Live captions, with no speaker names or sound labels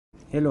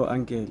Hello,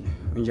 uncle.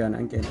 Unjani,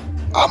 uncle?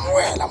 I'm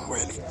well.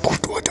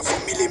 Put water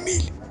for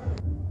Millie.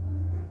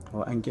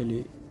 Oh,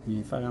 uncle,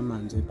 ngifaka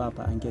amanzi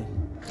papa, uncle.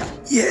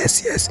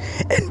 Yes.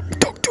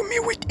 And talk to me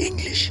with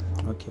English.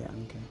 Okay,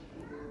 uncle.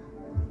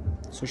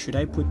 So should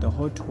I put the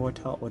hot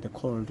water or the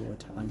cold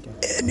water, uncle?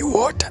 Any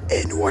water.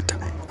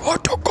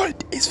 Hot or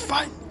cold is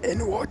fine.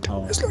 Any water.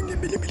 Oh. As long as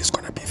Millie is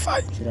gonna be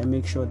fine. Should I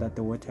make sure that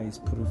the water is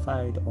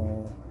purified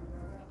or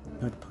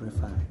not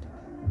purified?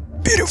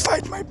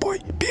 Purified, my boy.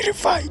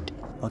 Purified.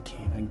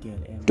 Okay, uncle.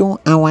 2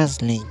 hours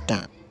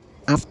later,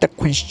 after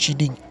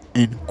questioning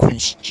and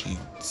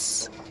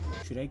questions.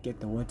 Should I get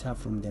the water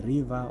from the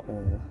river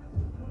or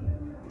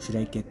should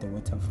I get the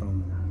water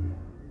from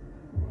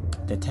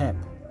the tap?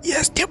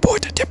 Yes, tap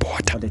water.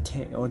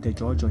 Or the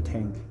Giorgio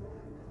tank?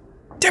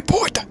 Tap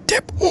water.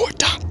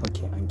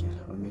 Okay, uncle,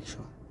 I'll make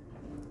sure.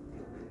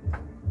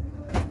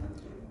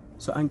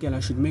 So, uncle, I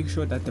should make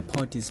sure that the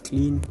pot is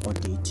clean or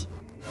dirty?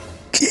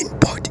 Clean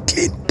pot.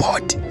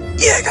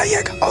 Yeah.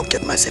 I'll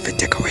get myself a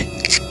takeaway.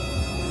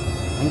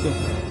 Uncle.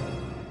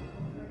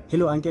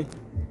 Hello, uncle.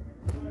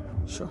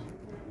 Sure.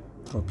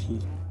 Drop here.